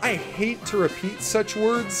 I hate to repeat such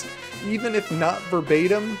words, even if not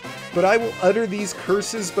verbatim, but I will utter these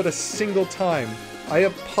curses but a single time. I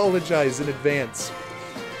apologize in advance.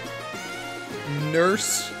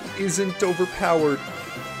 Nurse isn't overpowered.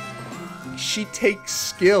 She takes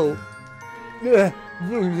skill. Yuck.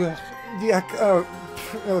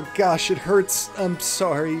 Oh gosh, it hurts. I'm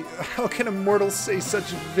sorry. How can a mortal say such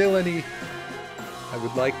villainy? I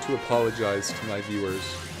would like to apologize to my viewers.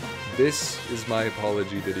 This is my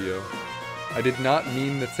apology video. I did not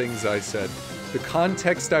mean the things I said. The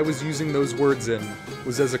context I was using those words in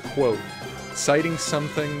was as a quote, citing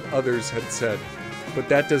something others had said. But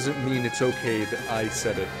that doesn't mean it's okay that I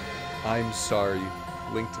said it. I'm sorry.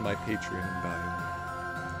 Link to my Patreon in bio.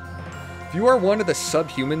 If you are one of the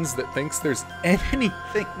subhumans that thinks there's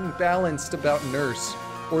anything balanced about Nurse,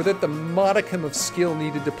 or that the modicum of skill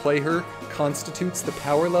needed to play her constitutes the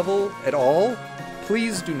power level at all,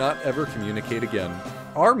 please do not ever communicate again.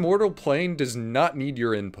 Our mortal plane does not need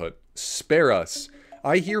your input. Spare us.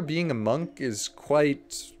 I hear being a monk is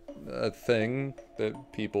quite a thing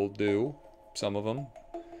that people do. Some of them.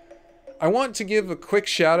 I want to give a quick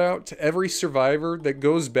shout out to every survivor that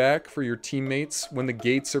goes back for your teammates when the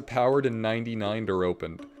gates are powered and 99 are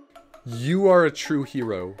opened. You are a true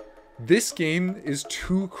hero. This game is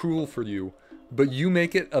too cruel for you, but you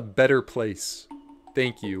make it a better place.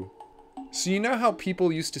 Thank you. So you know how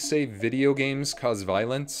people used to say video games cause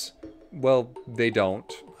violence? Well, they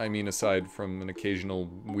don't. I mean, aside from an occasional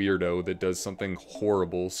weirdo that does something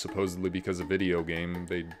horrible, supposedly because a video game,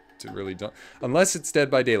 they really don't. Unless it's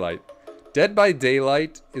Dead by Daylight. Dead by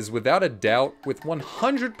Daylight is without a doubt, with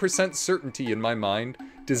 100% certainty in my mind,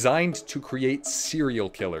 designed to create serial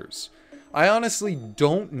killers. I honestly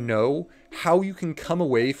don't know how you can come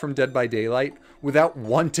away from Dead by Daylight without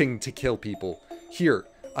wanting to kill people. Here,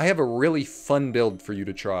 I have a really fun build for you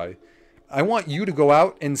to try. I want you to go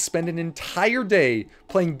out and spend an entire day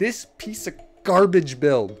playing this piece of garbage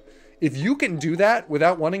build. If you can do that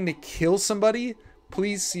without wanting to kill somebody,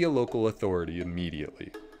 please see a local authority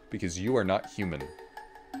immediately, because you are not human.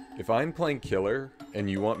 If I'm playing killer and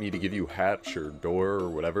you want me to give you hatch or door or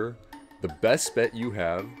whatever, the best bet you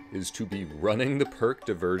have is to be running the perk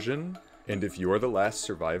diversion, and if you're the last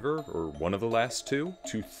survivor, or one of the last two,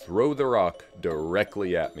 to throw the rock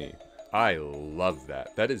directly at me. I love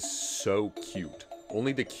that. That is so cute.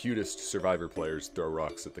 Only the cutest survivor players throw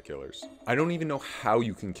rocks at the killers. I don't even know how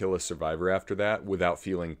you can kill a survivor after that without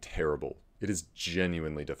feeling terrible. It is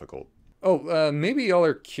genuinely difficult. Oh, maybe y'all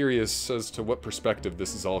are curious as to what perspective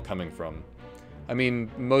this is all coming from. I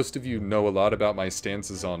mean, most of you know a lot about my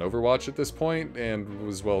stances on Overwatch at this point, and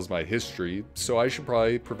as well as my history, so I should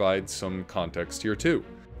probably provide some context here too.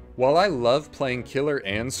 While I love playing Killer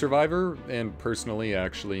and Survivor, and personally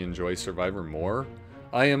actually enjoy Survivor more,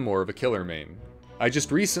 I am more of a Killer main. I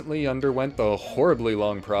just recently underwent the horribly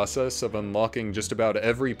long process of unlocking just about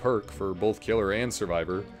every perk for both Killer and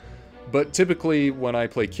Survivor, but typically when I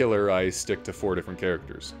play Killer I stick to 4 different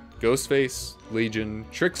characters. Ghostface, Legion,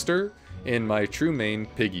 Trickster, and my true main,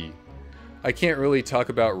 Piggy. I can't really talk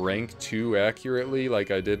about rank too accurately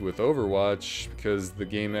like I did with Overwatch, because the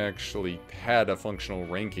game actually had a functional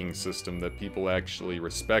ranking system that people actually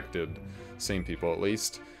respected, same people at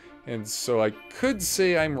least, And so I could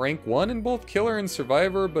say I'm rank 1 in both Killer and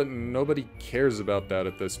Survivor, but nobody cares about that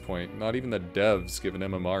at this point, not even the devs, given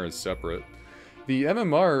MMR is separate. The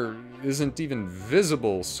MMR isn't even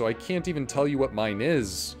visible, so I can't even tell you what mine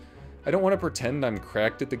is. I don't want to pretend I'm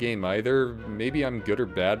cracked at the game either. Maybe I'm good or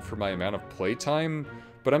bad for my amount of playtime,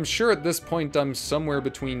 but I'm sure at this point I'm somewhere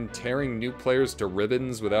between tearing new players to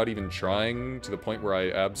ribbons without even trying, to the point where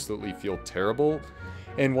I absolutely feel terrible,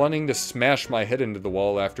 and wanting to smash my head into the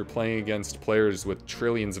wall after playing against players with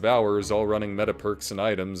trillions of hours all running meta perks and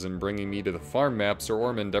items and bringing me to the farm maps or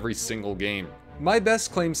Ormond every single game. My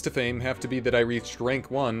best claims to fame have to be that I reached rank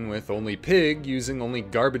 1 with only Pig, using only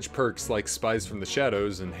garbage perks like Spies from the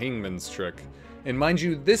Shadows and Hangman's Trick. And mind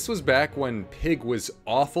you, this was back when Pig was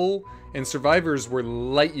awful, and survivors were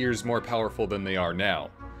light years more powerful than they are now.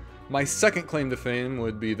 My second claim to fame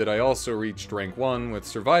would be that I also reached rank 1 with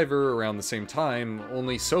Survivor around the same time,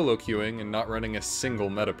 only solo queuing and not running a single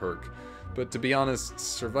meta perk. But to be honest,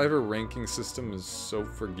 Survivor ranking system is so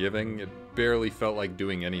forgiving, it barely felt like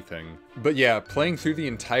doing anything. But yeah, playing through the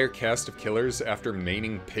entire cast of killers after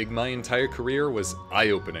maining Pig my entire career was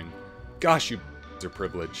eye-opening. Gosh, you are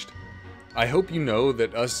privileged. I hope you know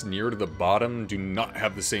that us near to the bottom do not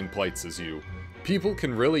have the same plights as you. People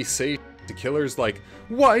can really say to killers like,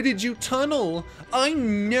 "Why did you tunnel? I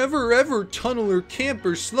never ever tunnel or camp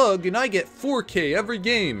or slug and I get 4K every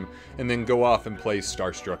game," and then go off and play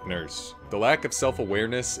Starstruck Nurse. The lack of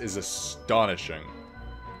self-awareness is astonishing.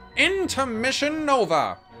 Intermission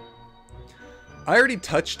Nova! I already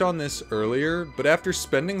touched on this earlier, but after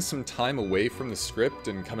spending some time away from the script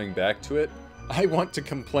and coming back to it, I want to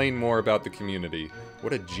complain more about the community.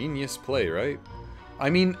 What a genius play, right? I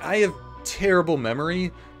mean, I have terrible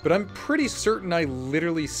memory, but I'm pretty certain I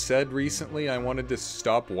literally said recently I wanted to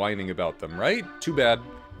stop whining about them, right? Too bad.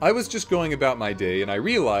 I was just going about my day and I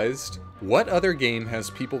realized, what other game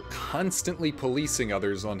has people constantly policing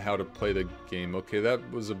others on how to play the game? Okay,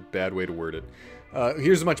 that was a bad way to word it.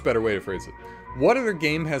 Here's a much better way to phrase it. What other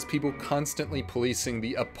game has people constantly policing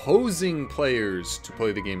the opposing players to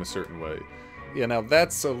play the game a certain way? Yeah, now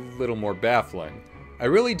that's a little more baffling. I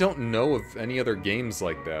really don't know of any other games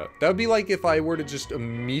like that. That would be like if I were to just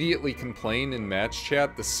immediately complain in match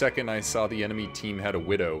chat the second I saw the enemy team had a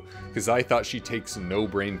Widow, because I thought she takes no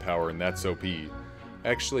brain power and that's OP.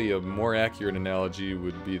 Actually, a more accurate analogy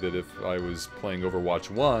would be that if I was playing Overwatch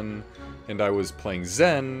 1, and I was playing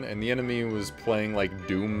Zen, and the enemy was playing like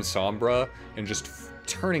Doom Sombra, and just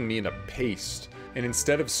turning me into paste. And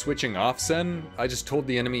instead of switching off Zen, I just told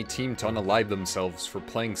the enemy team to unalive themselves for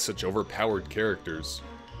playing such overpowered characters.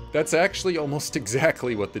 That's actually almost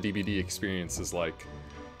exactly what the DBD experience is like.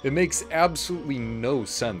 It makes absolutely no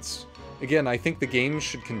sense. Again, I think the game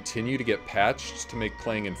should continue to get patched to make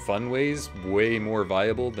playing in fun ways way more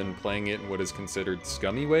viable than playing it in what is considered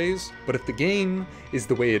scummy ways. But if the game is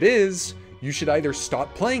the way it is, you should either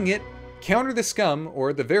stop playing it, counter the scum,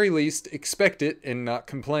 or at the very least, expect it and not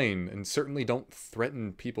complain, and certainly don't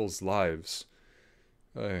threaten people's lives.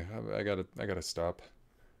 I gotta stop.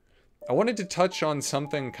 I wanted to touch on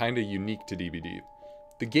something kinda unique to DBD.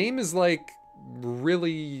 The game is like,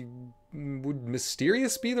 really... would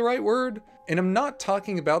mysterious be the right word? And I'm not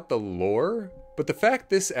talking about the lore, but the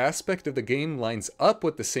fact this aspect of the game lines up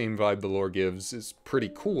with the same vibe the lore gives is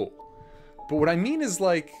pretty cool. But what I mean is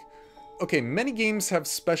like, okay, many games have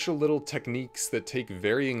special little techniques that take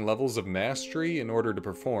varying levels of mastery in order to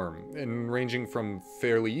perform, and ranging from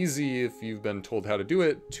fairly easy if you've been told how to do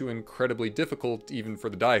it, to incredibly difficult even for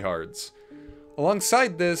the diehards.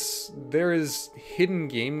 Alongside this, there is hidden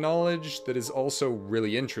game knowledge that is also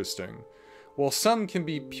really interesting. While some can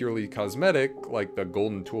be purely cosmetic, like the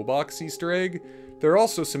golden toolbox Easter egg, there are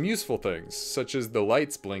also some useful things, such as the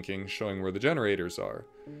lights blinking showing where the generators are.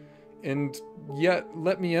 And yet,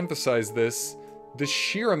 let me emphasize this, the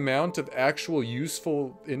sheer amount of actual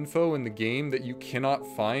useful info in the game that you cannot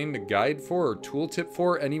find a guide for or tooltip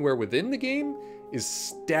for anywhere within the game is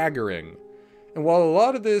staggering. And while a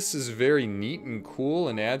lot of this is very neat and cool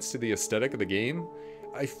and adds to the aesthetic of the game,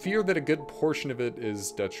 I fear that a good portion of it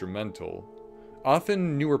is detrimental.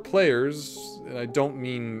 Often newer players, and I don't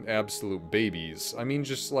mean absolute babies, I mean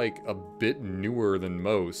just like a bit newer than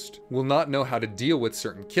most, will not know how to deal with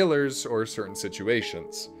certain killers or certain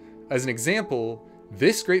situations. As an example,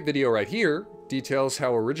 this great video right here details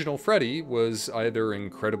how original Freddy was either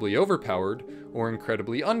incredibly overpowered or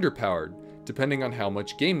incredibly underpowered, depending on how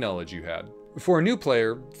much game knowledge you had. For a new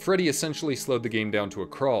player, Freddy essentially slowed the game down to a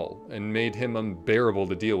crawl, and made him unbearable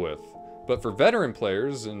to deal with. But for veteran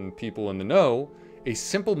players, and people in the know, a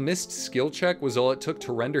simple missed skill check was all it took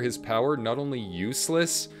to render his power not only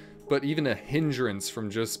useless, but even a hindrance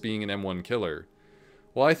from just being an M1 killer.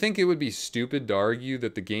 While I think it would be stupid to argue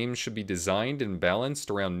that the game should be designed and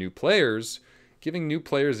balanced around new players, giving new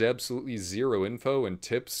players absolutely zero info and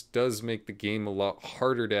tips does make the game a lot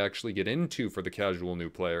harder to actually get into for the casual new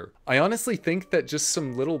player. I honestly think that just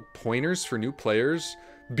some little pointers for new players,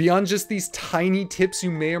 beyond just these tiny tips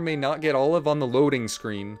you may or may not get all of on the loading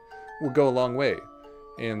screen, will go a long way.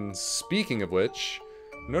 And speaking of which,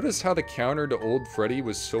 notice how the counter to Old Freddy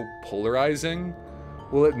was so polarizing?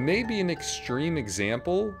 Well, it may be an extreme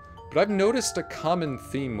example, but I've noticed a common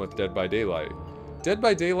theme with Dead by Daylight. Dead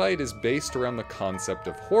by Daylight is based around the concept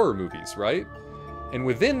of horror movies, right? And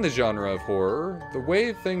within the genre of horror, the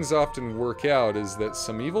way things often work out is that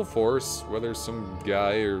some evil force, whether some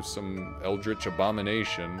guy or some eldritch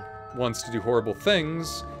abomination, wants to do horrible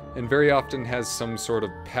things, and very often has some sort of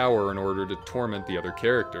power in order to torment the other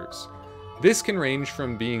characters. This can range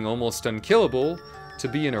from being almost unkillable to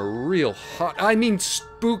being a real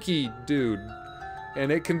spooky dude.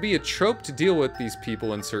 And it can be a trope to deal with these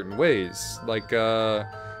people in certain ways. Like,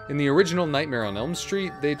 in the original Nightmare on Elm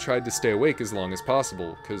Street, they tried to stay awake as long as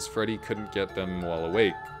possible, because Freddy couldn't get them while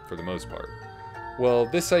awake, for the most part. Well,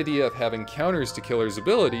 this idea of having counters to killers'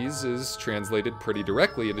 abilities is translated pretty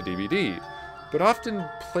directly into DBD, but often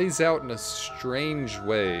plays out in a strange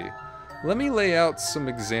way. Let me lay out some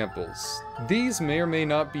examples. These may or may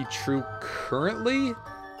not be true currently,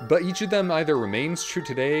 but each of them either remains true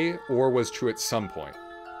today or was true at some point.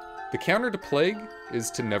 The counter to Plague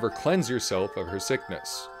is to never cleanse yourself of her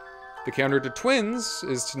sickness. The counter to Twins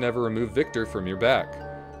is to never remove Victor from your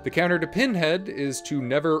back. The counter to Pinhead is to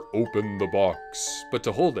never open the box, but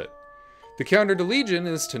to hold it. The counter to Legion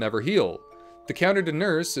is to never heal. The counter to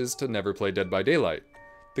Nurse is to never play Dead by Daylight.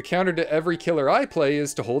 The counter to every killer I play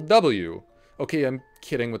is to hold W. Okay, I'm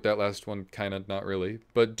kidding with that last one, kinda, not really.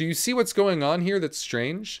 But do you see what's going on here that's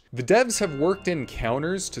strange? The devs have worked in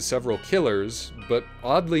counters to several killers, but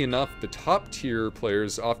oddly enough, the top tier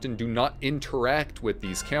players often do not interact with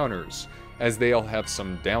these counters, as they all have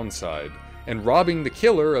some downside, and robbing the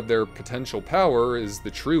killer of their potential power is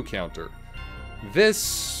the true counter.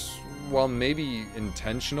 This, while maybe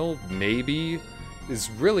intentional, is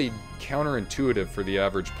really counterintuitive for the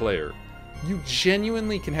average player. You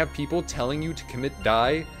genuinely can have people telling you to commit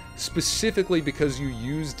die specifically because you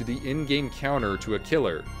used the in-game counter to a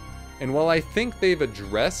killer. And while I think they've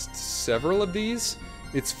addressed several of these,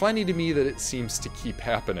 it's funny to me that it seems to keep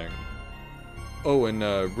happening. Oh, and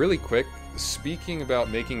really quick, speaking about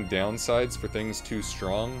making downsides for things too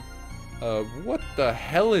strong, what the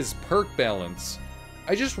hell is perk balance?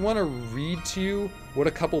 I just want to read to you what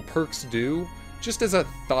a couple perks do, just as a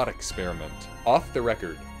thought experiment, off the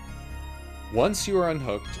record. Once you are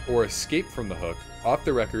unhooked or escape from the hook, Off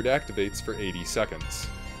the Record activates for 80 seconds.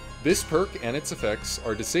 This perk and its effects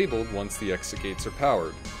are disabled once the exit gates are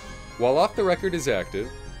powered. While Off the Record is active,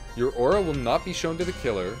 your aura will not be shown to the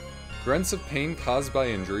killer, grunts of pain caused by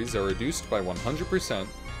injuries are reduced by 100%,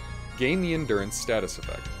 gain the Endurance status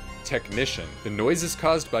effect. Technician. The noises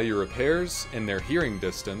caused by your repairs and their hearing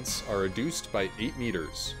distance are reduced by 8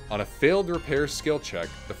 meters. On a failed repair skill check,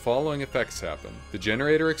 the following effects happen. The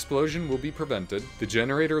generator explosion will be prevented, the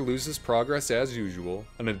generator loses progress as usual,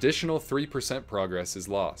 an additional 3% progress is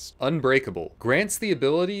lost. Unbreakable. Grants the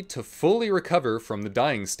ability to fully recover from the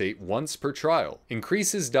dying state once per trial.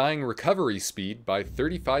 Increases dying recovery speed by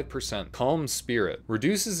 35%. Calm Spirit.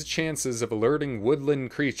 Reduces the chances of alerting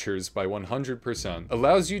woodland creatures by 100%.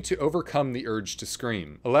 Allows you to overcome the urge to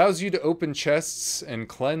scream. Allows you to open chests and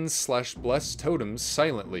cleanse/bless totems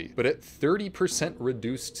silently, but at 30%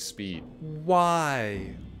 reduced speed.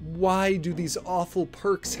 Why? Why do these awful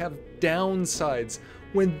perks have downsides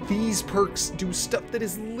when these perks do stuff that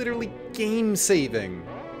is literally game-saving?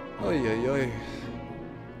 Oy, oy, oy.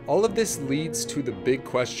 All of this leads to the big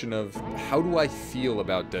question of, how do I feel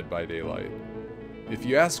about Dead by Daylight? If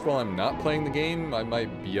you ask while I'm not playing the game, I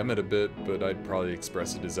might BM it a bit, but I'd probably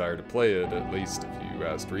express a desire to play it, at least if you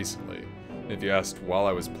asked recently. And if you asked while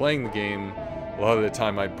I was playing the game, a lot of the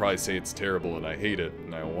time I'd probably say it's terrible and I hate it,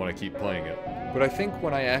 and I want to keep playing it. But I think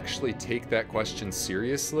when I actually take that question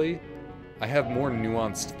seriously, I have more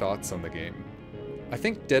nuanced thoughts on the game. I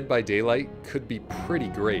think Dead by Daylight could be pretty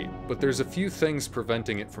great, but there's a few things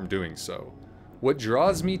preventing it from doing so. What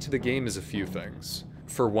draws me to the game is a few things.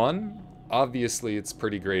 For one, obviously it's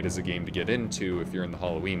pretty great as a game to get into if you're in the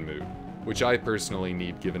Halloween mood, which I personally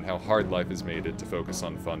need given how hard life has made it to focus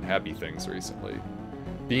on fun, happy things recently.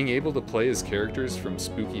 Being able to play as characters from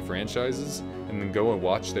spooky franchises and then go and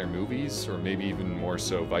watch their movies, or maybe even more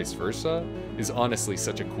so vice versa, is honestly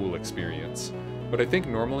such a cool experience. But I think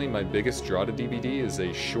normally my biggest draw to DBD is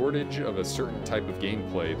a shortage of a certain type of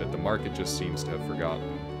gameplay that the market just seems to have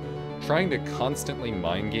forgotten. Trying to constantly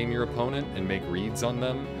mind game your opponent and make reads on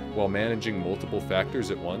them while managing multiple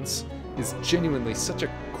factors at once is genuinely such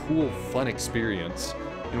a cool, fun experience,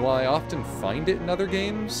 and while I often find it in other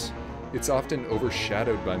games, it's often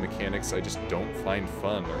overshadowed by mechanics I just don't find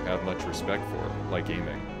fun or have much respect for, like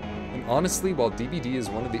aiming. And honestly, while DBD is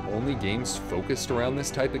one of the only games focused around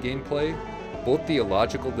this type of gameplay, both the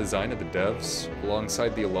illogical design of the devs,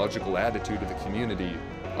 alongside the illogical attitude of the community,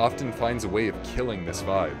 often finds a way of killing this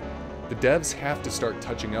vibe. The devs have to start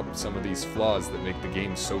touching up some of these flaws that make the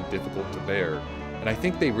game so difficult to bear, and I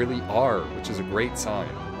think they really are, which is a great sign.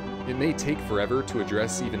 It may take forever to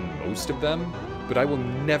address even most of them, but I will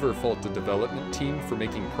never fault the development team for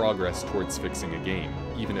making progress towards fixing a game,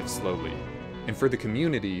 even if slowly. And for the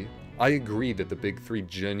community, I agree that the big three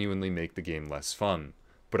genuinely make the game less fun,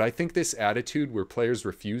 but I think this attitude where players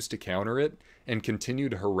refuse to counter it and continue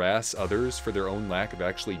to harass others for their own lack of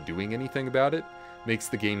actually doing anything about it makes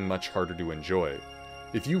the game much harder to enjoy.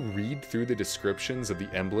 If you read through the descriptions of the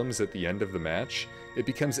emblems at the end of the match, it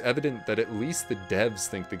becomes evident that at least the devs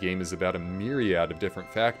think the game is about a myriad of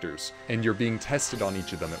different factors, and you're being tested on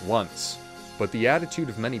each of them at once. But the attitude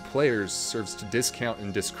of many players serves to discount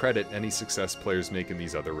and discredit any success players make in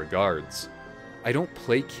these other regards. I don't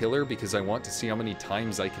play Killer because I want to see how many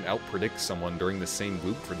times I can outpredict someone during the same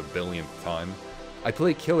loop for the billionth time. I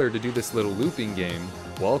play Killer to do this little looping game,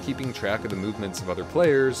 while keeping track of the movements of other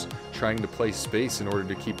players, trying to play space in order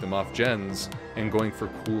to keep them off gens, and going for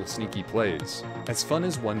cool sneaky plays. As fun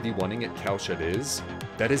as 1v1ing at Cowshed is,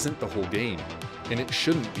 that isn't the whole game, and it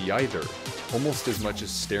shouldn't be either, almost as much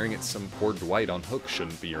as staring at some poor Dwight on Hook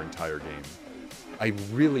shouldn't be your entire game. I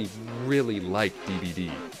really, really like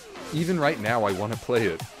DBD. Even right now I want to play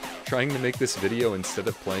it. Trying to make this video instead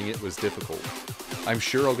of playing it was difficult. I'm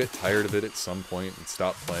sure I'll get tired of it at some point and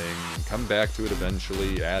stop playing, and come back to it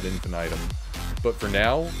eventually ad infinitum. But for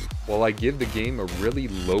now, while I give the game a really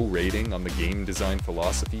low rating on the game design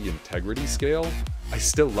philosophy integrity scale, I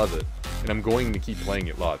still love it, and I'm going to keep playing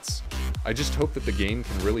it lots. I just hope that the game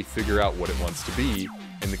can really figure out what it wants to be,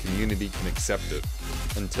 and the community can accept it.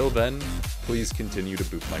 Until then, please continue to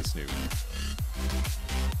boop my snoot.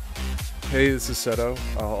 Hey, this is Seto.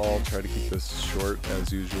 I'll try to keep this short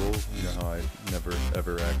as usual. You know how I never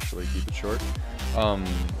ever actually keep it short.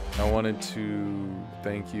 I wanted to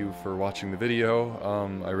thank you for watching the video.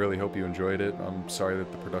 I really hope you enjoyed it. I'm sorry that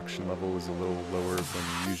the production level was a little lower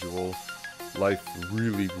than usual. Life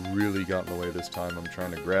really got in the way this time. I'm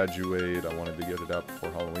trying to graduate. I wanted to get it out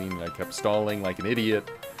before Halloween, and I kept stalling like an idiot.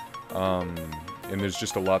 And there's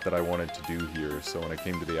just a lot that I wanted to do here, so when I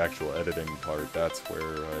came to the actual editing part, that's where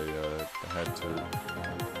I had to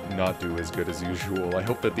not do as good as usual. I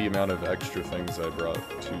hope that the amount of extra things I brought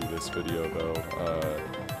to this video, though,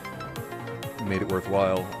 made it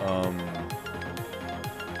worthwhile.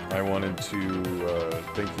 I wanted to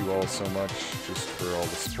thank you all so much just for all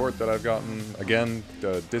the support that I've gotten. Again,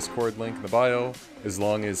 the Discord link in the bio, as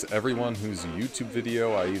long as everyone whose YouTube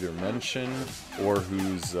video I either mention or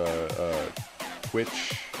whose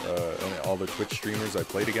Twitch, and all the Twitch streamers I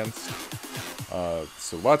played against.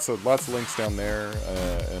 So lots of links down there,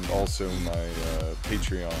 and also my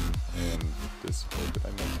Patreon and Discord. Did I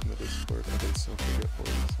mention the Discord? I did so forgetful.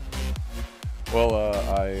 Well,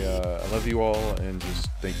 I love you all, and just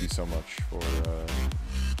thank you so much for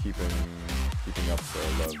keeping up the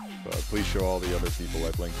love. Please show all the other people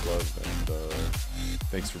I've linked love, and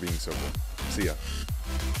thanks for being so cool. See ya.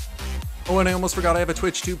 Oh, and I almost forgot I have a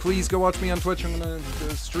Twitch too. Please go watch me on Twitch. I'm gonna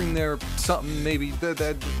stream there something, maybe.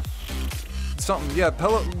 Something, yeah,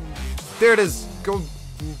 Pello. There it is. Go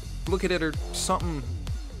look at it or something.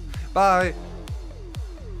 Bye.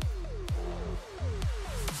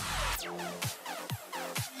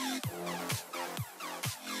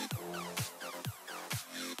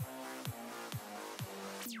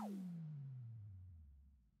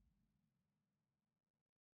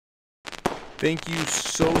 Thank you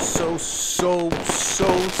so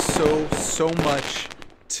much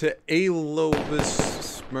to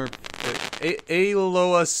Aeolus Smurf.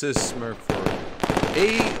 Aeolus is Smurfer.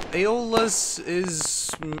 Aeolus is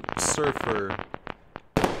Surfer.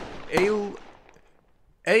 Aeolus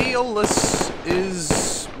is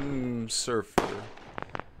Surfer.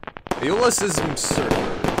 Aeolus is Surfer.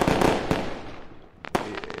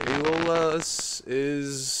 Aeolus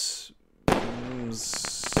is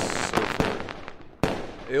Surfer.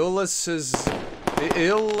 Aeolus is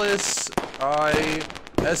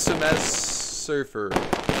SMS Surfer.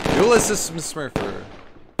 Aeolus is Smurfer.